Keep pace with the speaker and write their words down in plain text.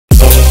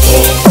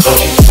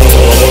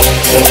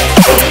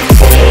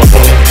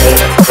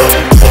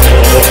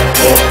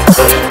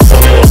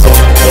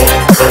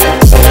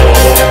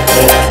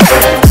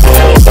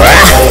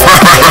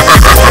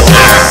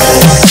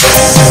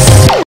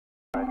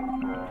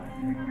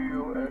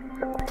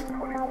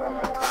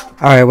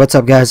Alright, what's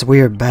up guys? We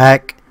are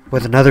back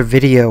with another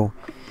video.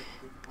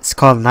 It's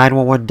called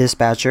 911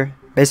 Dispatcher.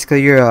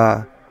 Basically, you're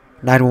a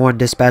 911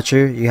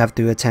 dispatcher. You have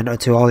to attend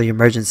to all the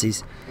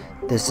emergencies.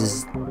 This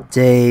is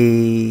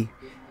day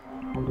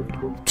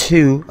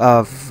 2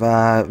 of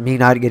me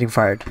not getting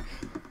fired.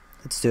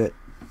 Let's do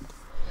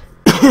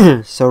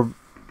it. So,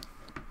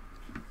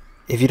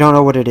 if you don't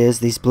know what it is,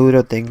 these blue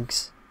little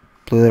things,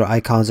 blue little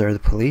icons are the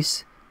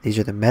police. These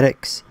are the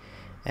medics.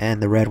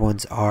 And the red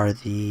ones are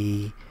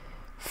the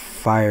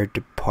fire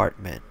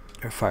department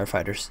or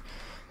firefighters.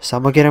 So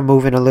I'm gonna get them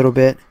moving a little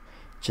bit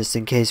just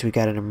in case we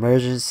got an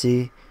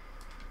emergency.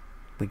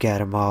 We got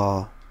them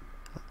all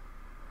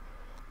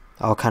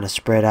kind of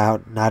spread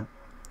out.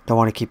 Don't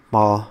want to keep them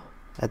all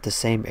at the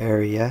same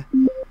area.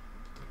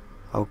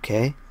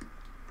 Okay,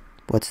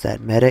 what's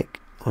that? Medic,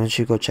 why don't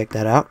you go check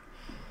that out?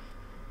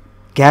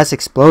 Gas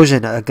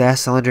explosion. A gas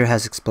cylinder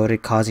has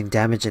exploded, causing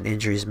damage and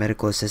injuries.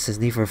 Medical assistance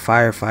need for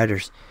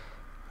firefighters.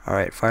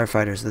 Alright,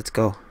 firefighters, let's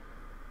go.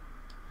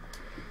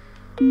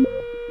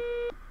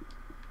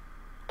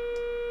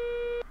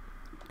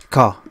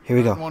 Call. Here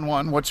we go.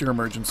 911, what's your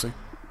emergency?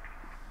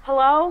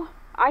 Hello?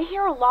 I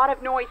hear a lot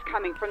of noise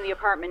coming from the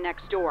apartment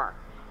next door.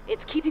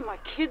 It's keeping my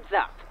kids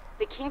up.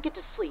 They can't get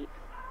to sleep.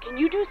 Can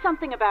you do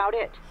something about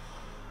it?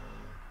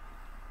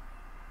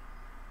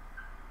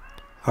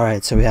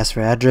 Alright, so we asked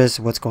for address.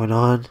 What's going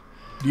on?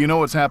 Do you know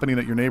what's happening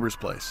at your neighbor's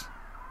place?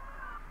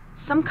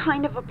 Some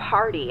kind of a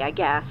party, I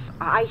guess.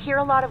 I hear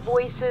a lot of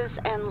voices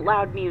and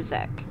loud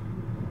music.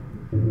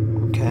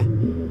 Okay.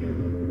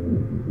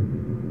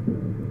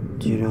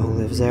 Do you know who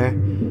lives there?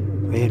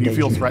 Do you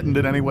feel threatened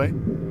in any way?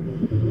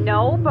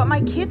 No, but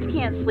my kids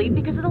can't sleep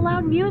because of the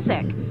loud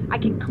music. I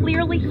can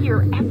clearly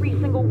hear every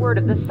single word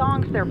of the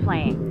songs they're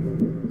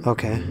playing.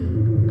 Okay.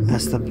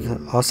 Ask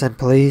them. I'll send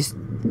police.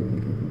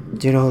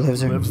 Do you know who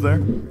lives there? Lives there?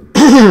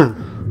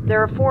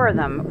 There are 4 of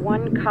them.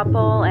 1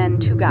 couple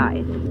and 2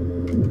 guys.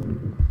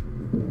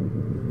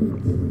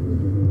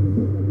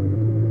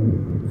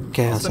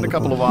 Okay, I'll send a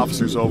couple of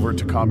officers over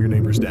to calm your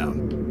neighbors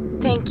down.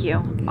 Thank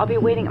you. I'll be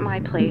waiting at my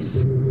place.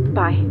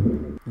 Bye.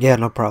 Yeah,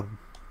 no problem.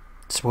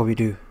 That's what we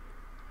do.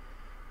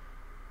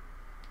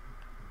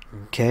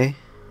 Okay.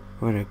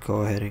 We're gonna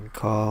go ahead and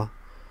call.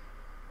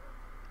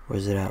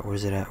 Where's it at?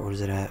 Where's it at? Where's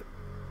it at?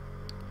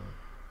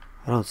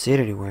 I don't see it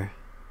anywhere.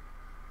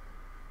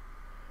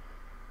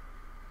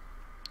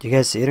 Do you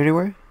guys see it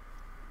anywhere?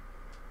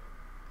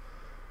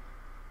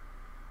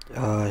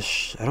 I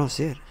don't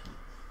see it.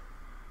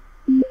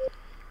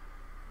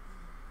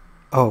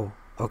 Oh,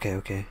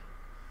 okay.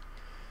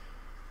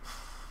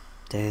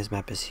 Dang, this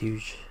map is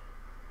huge.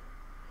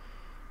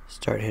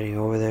 Start heading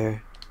over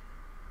there.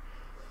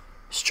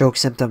 Stroke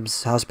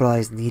symptoms.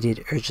 Hospitalized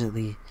needed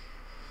urgently.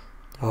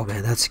 Oh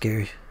man, that's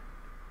scary.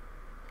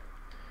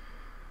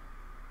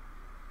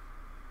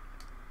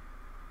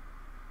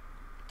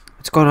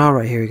 What's going on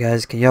right here,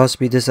 guys? Can y'all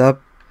speed this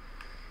up?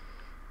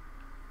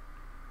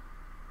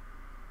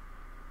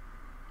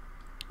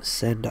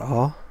 Send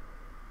all.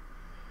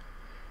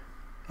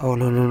 Oh,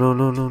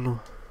 no.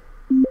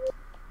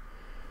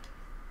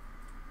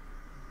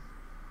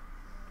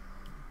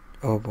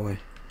 Oh boy.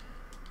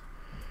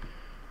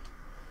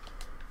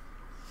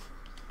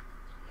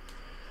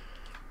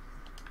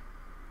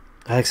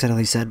 I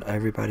accidentally sent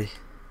everybody.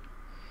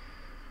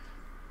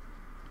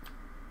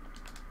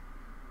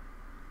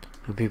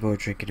 When people are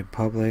drinking in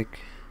public.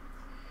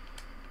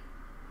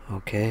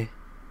 Okay.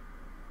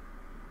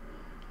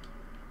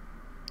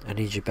 I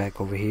need you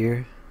back over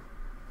here.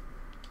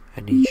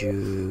 I need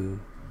you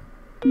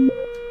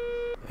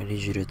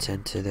to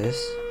attend to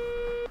this.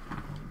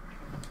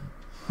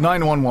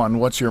 911,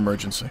 what's your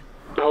emergency?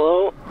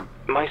 Hello?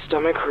 My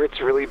stomach hurts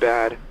really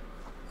bad.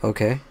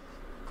 Okay.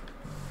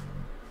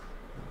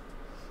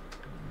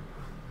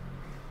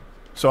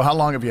 So how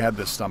long have you had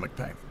this stomach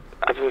pain?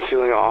 I've been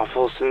feeling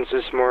awful since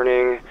this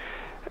morning,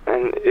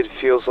 and it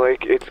feels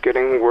like it's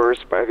getting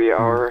worse by the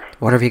hour.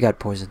 What if you got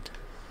poisoned?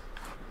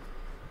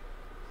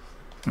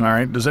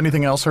 Alright, does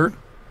anything else hurt?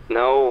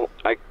 No,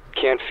 I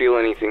can't feel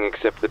anything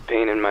except the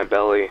pain in my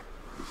belly.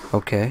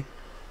 Okay.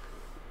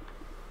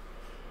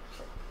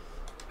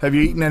 Have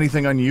you eaten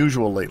anything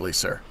unusual lately,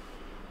 sir?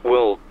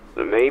 Well,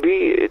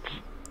 maybe it's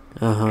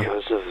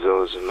because of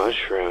those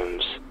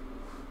mushrooms.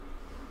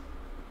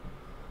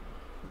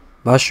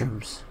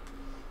 Mushrooms.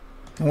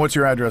 What's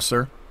your address,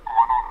 sir?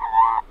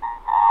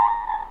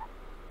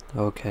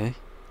 Okay.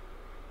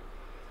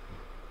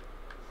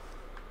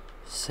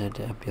 Send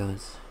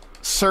ambulance.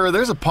 Sir,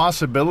 there's a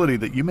possibility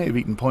that you may have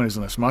eaten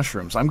poisonous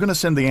mushrooms. I'm going to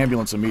send the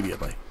ambulance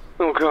immediately.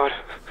 Oh God,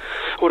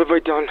 what have I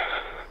done?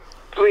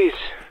 Please,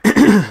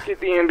 get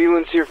the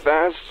ambulance here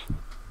fast.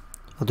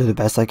 I'll do the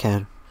best I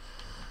can.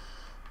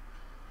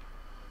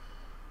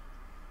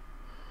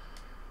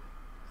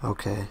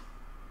 Okay.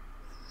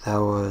 That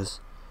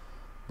was...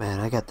 Man,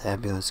 I got the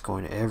ambulance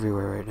going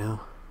everywhere right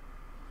now.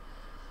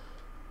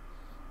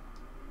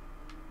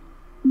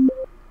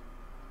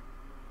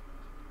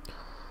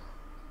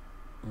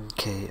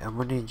 Okay, I'm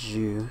gonna need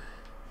you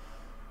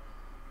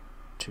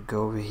to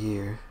go over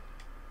here.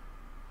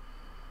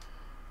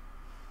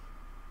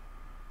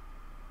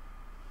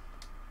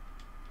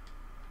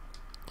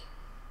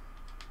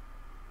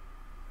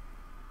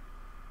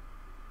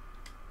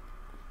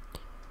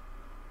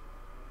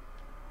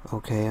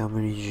 Okay, I'm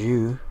gonna need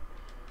you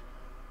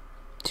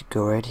to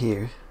go right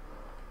here.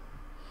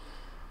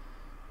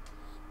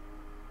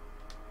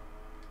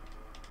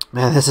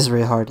 Man, this is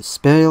really hard.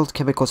 Spilled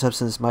chemical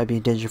substance might be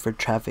in danger for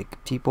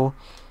traffic people.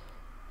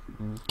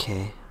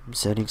 Okay, I'm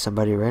sending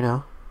somebody right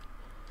now.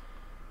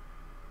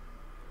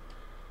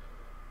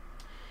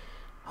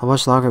 How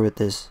much longer with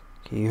this?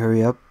 Can you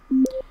hurry up?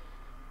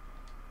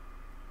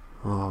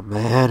 Oh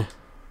man.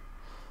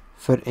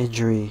 Foot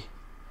injury.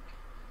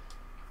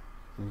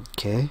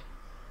 Okay.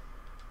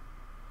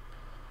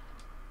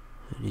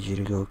 I need you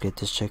to go get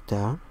this checked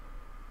out.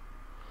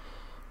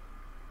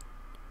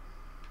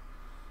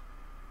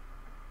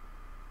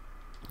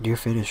 You're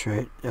finished,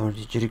 right? I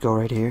need you to go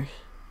right here.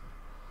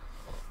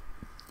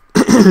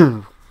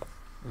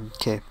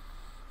 Okay.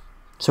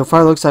 So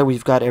far, it looks like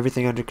we've got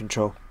everything under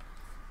control.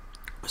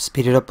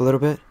 Speed it up a little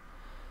bit.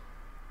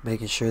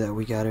 Making sure that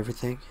we got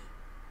everything.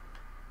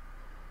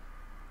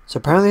 So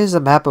apparently it's a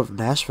map of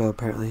Nashville,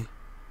 apparently.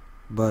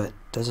 But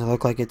doesn't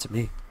look like it to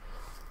me.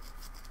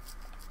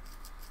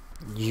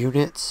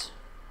 Units.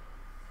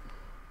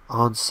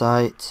 On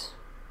site.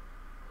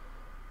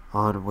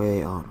 On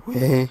way, on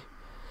way.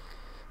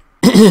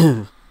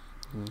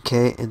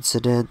 Okay,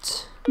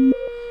 incident.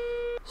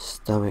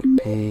 Stomach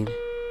pain.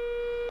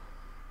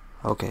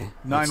 Okay.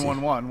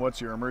 911,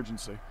 what's your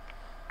emergency?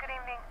 Good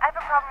evening. I have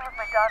a problem with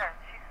my daughter.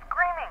 She's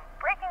screaming,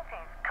 breaking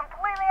things,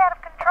 completely out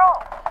of control.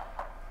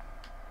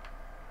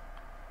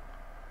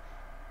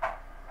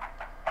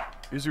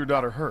 Is your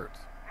daughter hurt?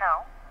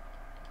 No.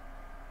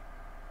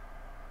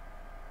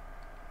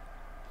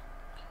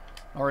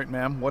 All right,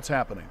 ma'am, what's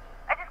happening?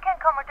 I just can't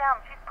calm her down.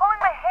 She's pulling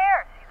my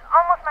hair. She's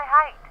almost my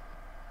height.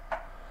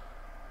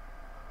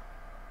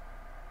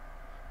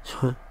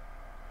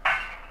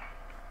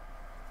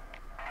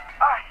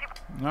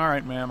 All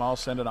right, ma'am, I'll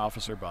send an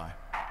officer by.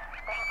 Thank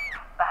you.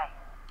 Bye.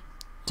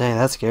 Dang,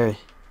 that's scary.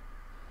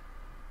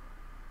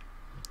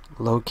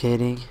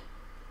 Locating.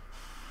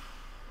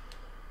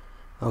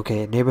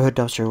 Okay, neighborhood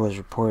dumpster was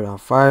reported on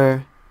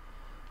fire.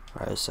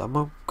 Alright, so I'm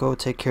gonna go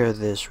take care of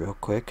this real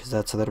quick because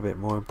that's a little bit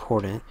more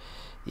important.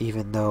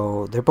 Even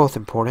though they're both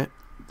important,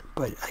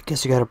 but I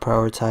guess you gotta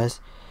prioritize.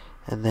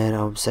 And then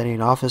I'm sending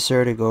an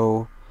officer to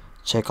go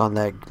check on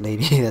that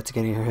lady that's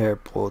getting her hair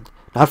pulled.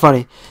 Not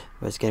funny,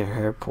 but it's getting her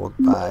hair pulled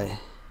by.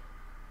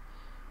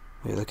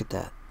 Wait, look at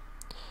that.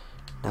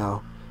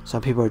 Now,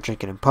 some people are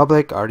drinking in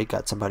public. Already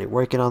got somebody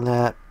working on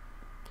that.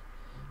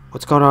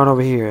 What's going on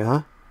over here,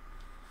 huh?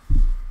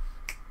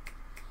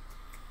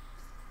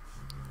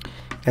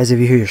 Guys, if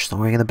you hear your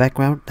snoring in the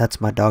background,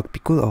 that's my dog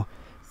Piccolo.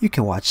 You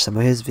can watch some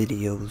of his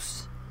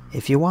videos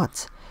if you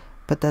want,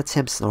 but that's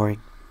him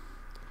snoring.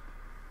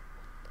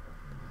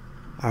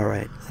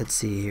 Alright, let's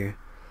see here.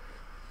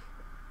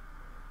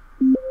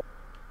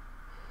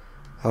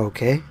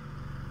 Okay.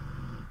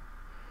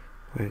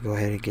 We're gonna go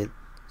ahead and get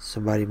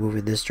somebody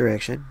moving this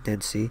direction. Then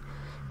see.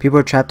 People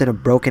are trapped in a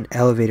broken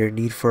elevator.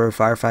 Need for a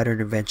firefighter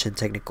intervention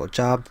technical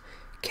job.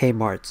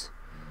 Kmart.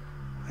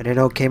 I didn't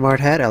know Kmart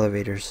had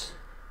elevators.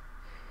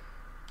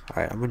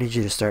 Alright, I'm gonna need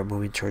you to start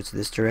moving towards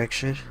this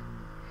direction.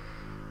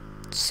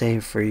 Same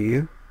for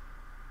you.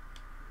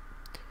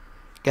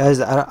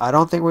 Guys, I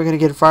don't think we're gonna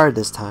get fired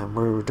this time.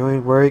 We're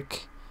doing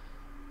work.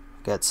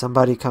 Got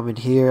somebody coming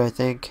here, I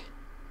think.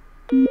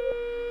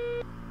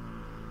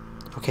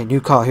 Okay,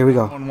 new call. Here we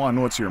go.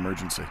 911, what's your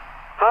emergency?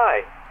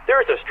 Hi, there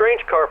is a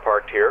strange car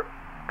parked here.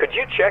 Could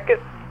you check it?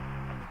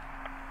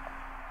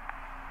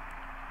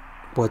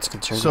 What's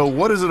concerning? So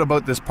what is it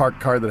about this parked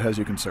car that has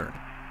you concerned?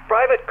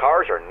 Private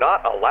cars are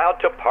not allowed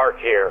to park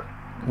here.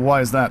 Why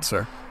is that,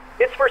 sir?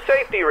 It's for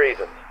safety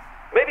reasons.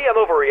 Maybe I'm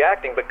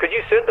overreacting, but could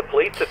you send the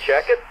police to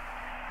check it?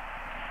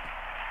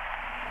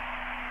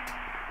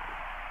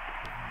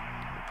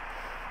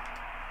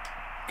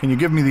 Can you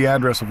give me the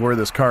address of where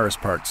this car is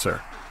parked,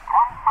 sir?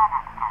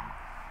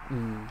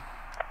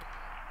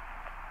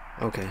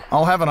 Okay.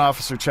 I'll have an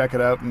officer check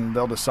it out and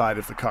they'll decide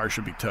if the car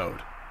should be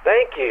towed.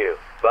 Thank you.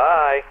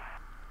 Bye.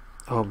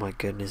 Oh my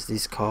goodness,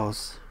 these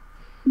calls.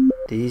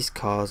 These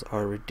calls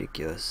are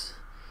ridiculous.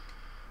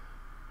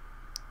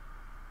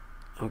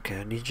 Okay,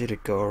 I need you to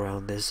go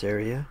around this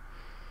area.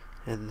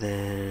 And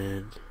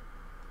then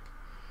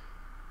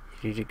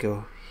you need to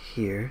go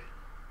here.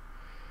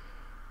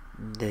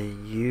 And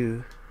then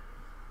you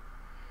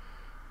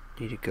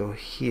need to go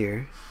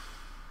here.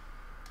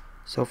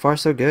 So far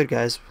so good,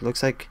 guys.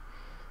 Looks like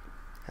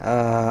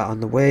on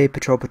the way,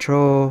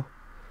 patrol.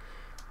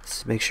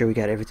 Let's make sure we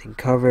got everything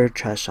covered.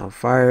 Trash on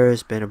fire.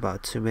 It's been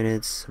about 2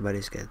 minutes.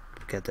 Somebody's got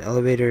the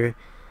elevator.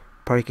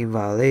 Parking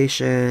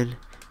violation.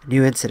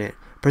 New incident.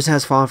 Person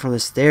has fallen from the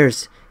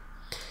stairs.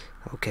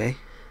 Okay.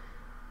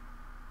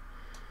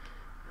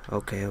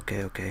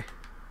 Okay.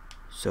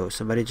 So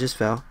somebody just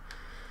fell.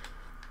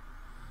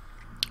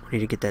 We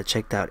need to get that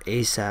checked out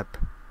ASAP.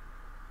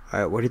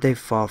 Alright, where did they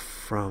fall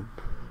from?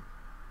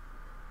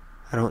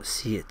 I don't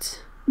see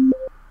it.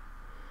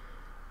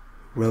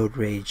 Road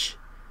rage.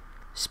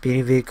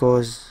 Speeding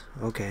vehicles.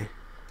 Okay.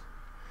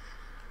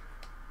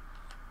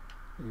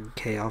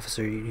 Okay,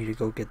 officer, you need to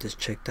go get this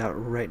checked out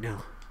right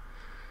now.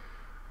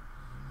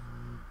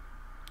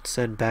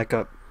 Send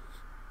backup.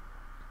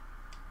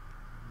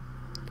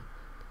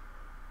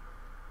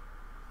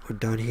 We're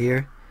done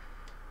here.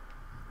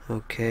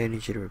 Okay, I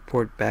need you to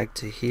report back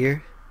to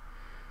here.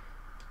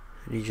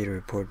 I need you to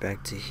report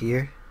back to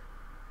here.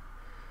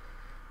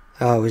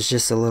 Oh, it was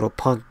just a little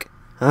punk,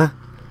 huh?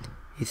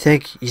 You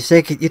think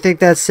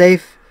that's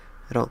safe?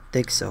 I don't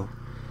think so.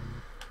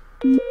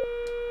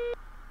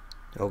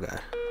 Oh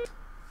God.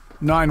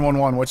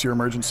 911, what's your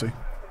emergency?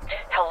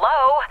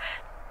 Hello?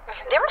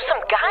 There are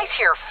some guys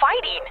here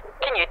fighting.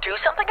 Can you do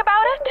something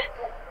about it?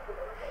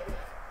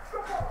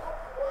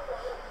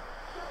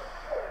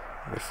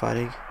 We're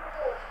fighting.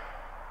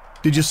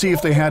 Did you see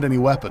if they had any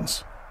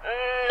weapons?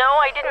 No,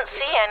 I didn't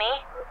see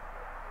any.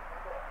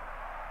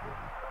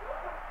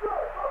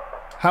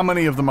 How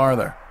many of them are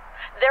there?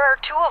 There are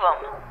 2 of them.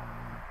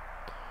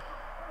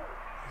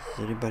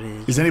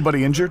 Is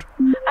anybody injured?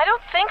 I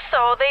don't think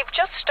so. They've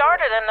just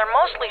started and they're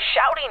mostly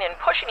shouting and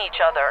pushing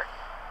each other.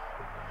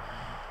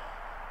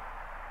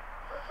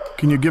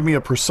 Can you give me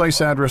a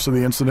precise address of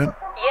the incident?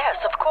 Yes,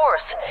 of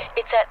course.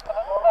 It's at...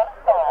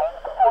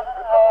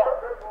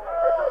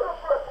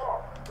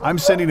 I'm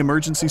sending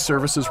emergency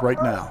services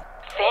right now.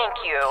 Thank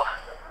you.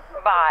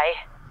 Bye.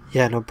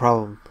 Yeah, no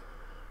problem.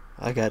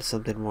 I got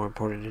something more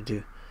important to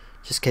do.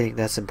 Just kidding,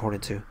 that's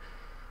important too.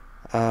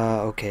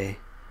 Okay.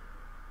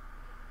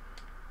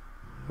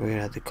 We're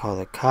gonna have to call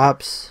the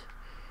cops.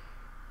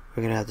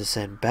 We're gonna have to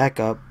send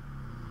backup.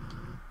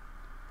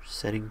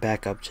 Sending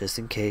backup just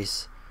in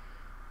case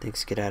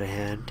things get out of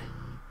hand.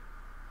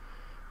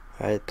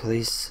 Alright,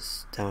 police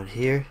is down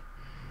here.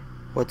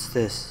 What's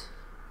this?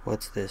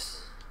 What's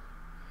this?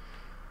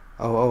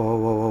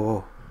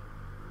 Oh.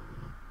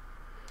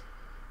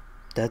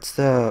 That's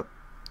the...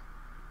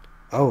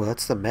 Oh,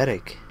 that's the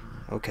medic.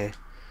 Okay.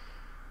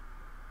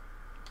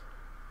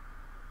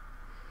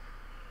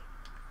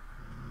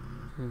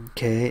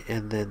 Okay,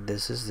 and then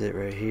this is it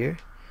right here.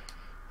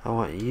 I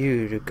want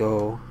you to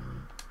go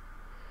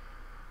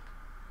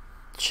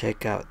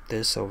check out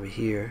this over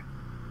here.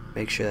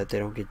 Make sure that they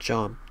don't get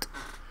jumped.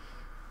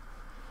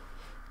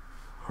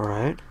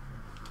 Alright.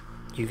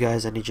 You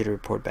guys, I need you to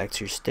report back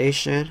to your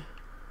station.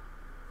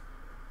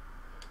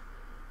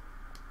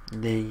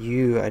 And then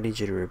you, I need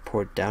you to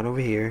report down over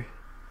here.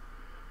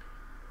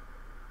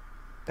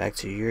 Back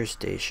to your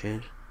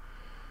station.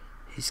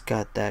 He's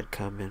got that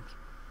coming.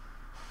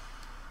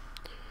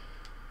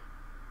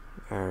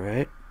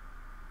 Alright.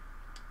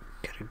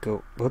 Gotta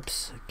go.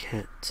 Whoops, I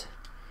can't.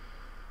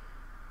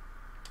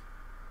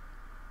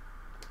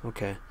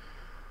 Okay.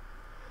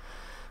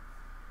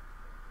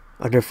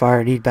 Under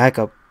fire, need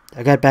backup.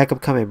 I got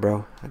backup coming,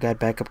 bro. I got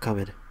backup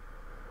coming.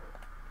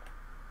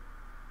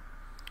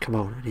 Come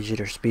on, I need you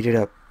to speed it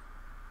up.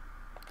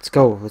 Let's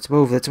go. Let's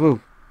move. Let's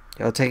move.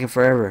 Y'all taking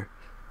forever.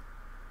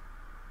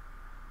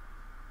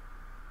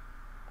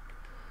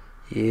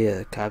 Yeah,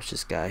 the cops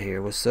just got here.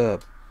 What's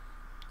up?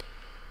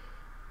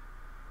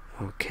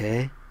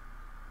 Okay.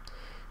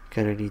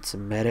 Gonna need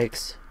some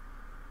medics.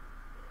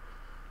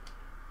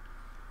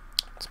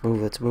 Let's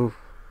move. Let's move.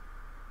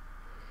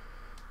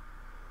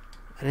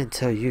 I didn't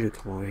tell you to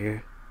come over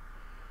here.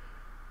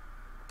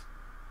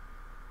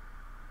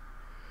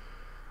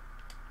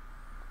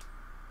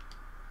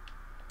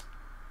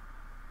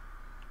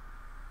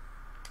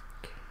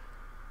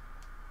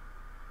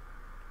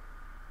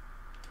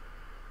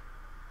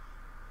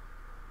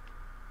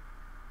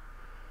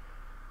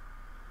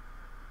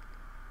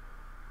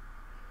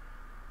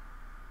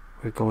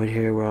 We're going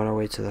here. We're on our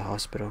way to the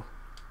hospital.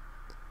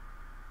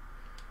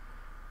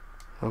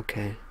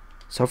 Okay.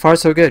 So far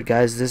so good,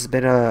 guys. This has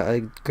been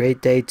a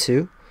great day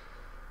too.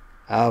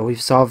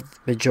 We've solved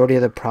majority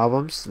of the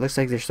problems. Looks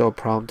like there's still a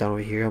problem down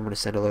over here. I'm going to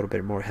send a little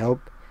bit more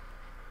help.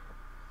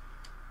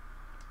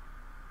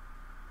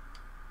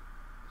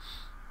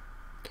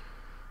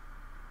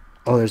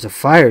 Oh, there's a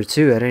fire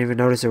too. I didn't even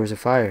notice there was a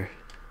fire.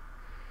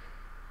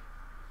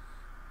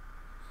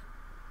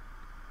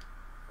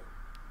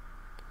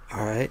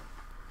 Alright.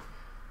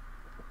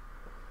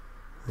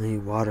 I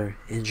need water.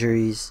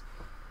 Injuries.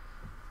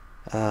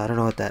 I don't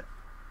know what that...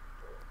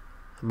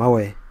 On my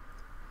way.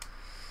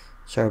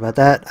 Sorry about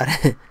that.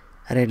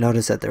 I didn't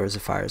notice that there was a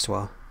fire as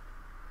well.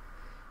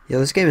 Yo,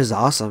 this game is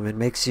awesome. It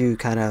makes you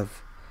kind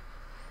of...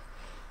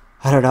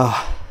 I don't know.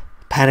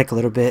 Panic a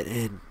little bit.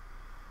 And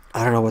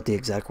I don't know what the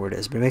exact word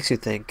is, but it makes you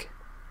think.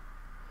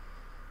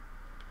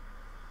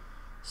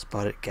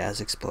 Spotted gas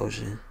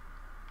explosion.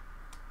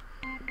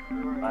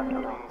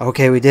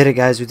 Okay, we did it,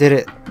 guys. We did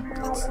it.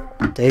 It's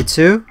day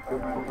 2.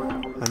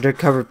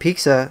 Undercover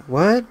pizza.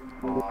 What?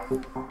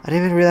 I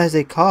didn't even realize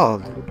they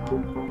called.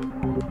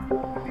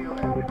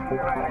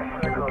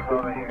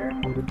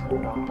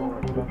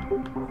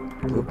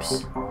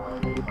 Oops.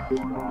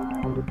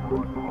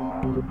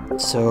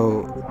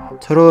 So,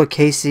 total of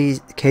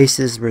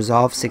cases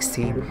resolved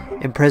 16.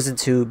 In prison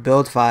 2.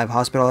 Build 5.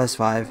 Hospitalized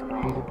 5.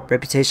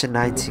 Reputation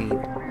 19.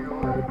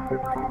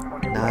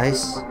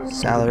 Nice.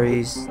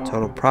 Salaries.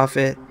 Total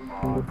profit.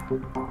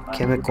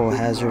 Chemical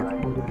hazard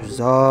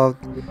resolved.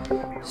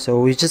 So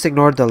we just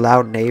ignored the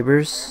loud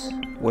neighbors,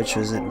 which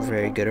wasn't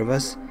very good of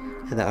us.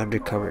 and the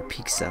undercover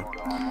pizza.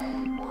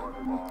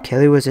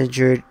 Kelly was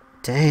injured.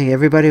 Dang,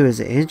 everybody was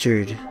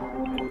injured.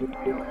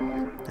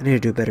 I need to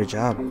do a better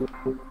job.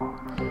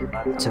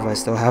 That's if I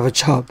still have a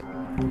job.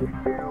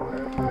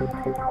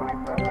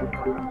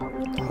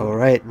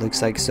 Alright,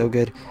 looks like so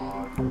good.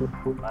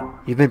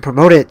 You've been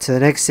promoted to the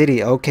next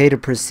city. Okay to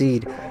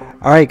proceed.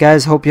 Alright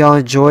guys, hope y'all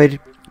enjoyed.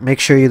 Make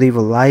sure you leave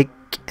a like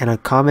and a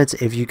comment.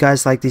 If you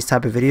guys like these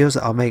type of videos,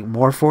 I'll make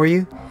more for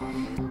you.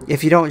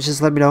 If you don't,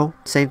 just let me know.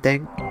 Same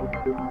thing.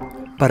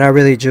 But I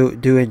really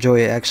do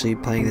enjoy actually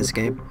playing this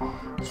game.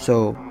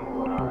 So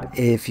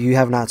if you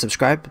have not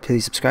subscribed,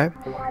 please subscribe.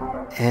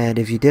 And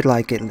if you did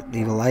like it,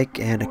 leave a like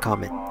and a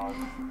comment.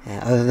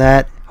 And other than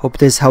that, hope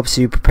this helps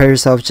you prepare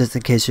yourself just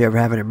in case you ever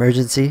have an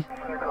emergency.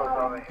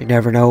 You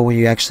never know when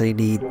you actually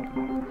need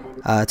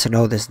to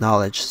know this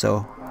knowledge. So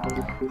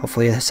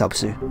hopefully this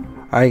helps you.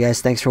 Alright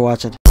guys, thanks for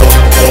watching.